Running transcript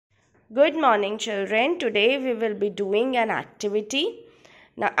Good morning, children. Today we will be doing an activity.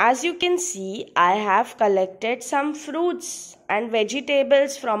 Now, as you can see, I have collected some fruits and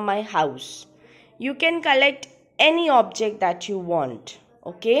vegetables from my house. You can collect any object that you want.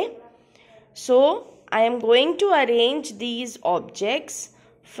 Okay? So, I am going to arrange these objects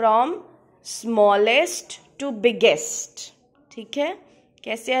from smallest to biggest. ठीक है?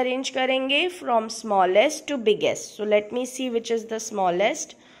 कैसे arrange करेंगे? From smallest to biggest. So, let me see which is the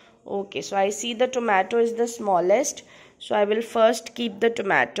smallest. Okay, so I see the tomato is the smallest. So I will first keep the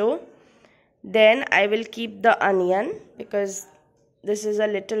tomato. Then I will keep the onion because this is a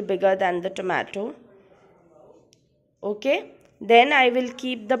little bigger than the tomato. Okay, then I will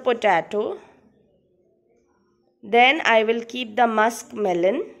keep the potato. Then I will keep the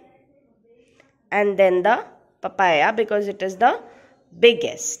muskmelon. And then the papaya because it is the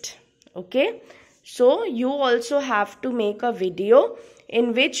biggest. Okay, so you also have to make a video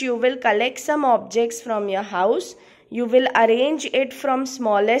in which you will collect some objects from your house. You will arrange it from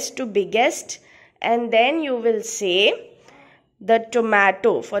smallest to biggest, and then you will say the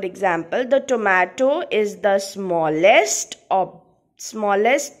tomato, for example, the tomato is the smallest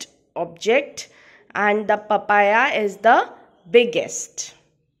object and the papaya is the biggest.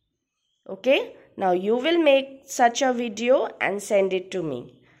 Okay, now you will make such a video and send it to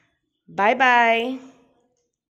me. Bye bye.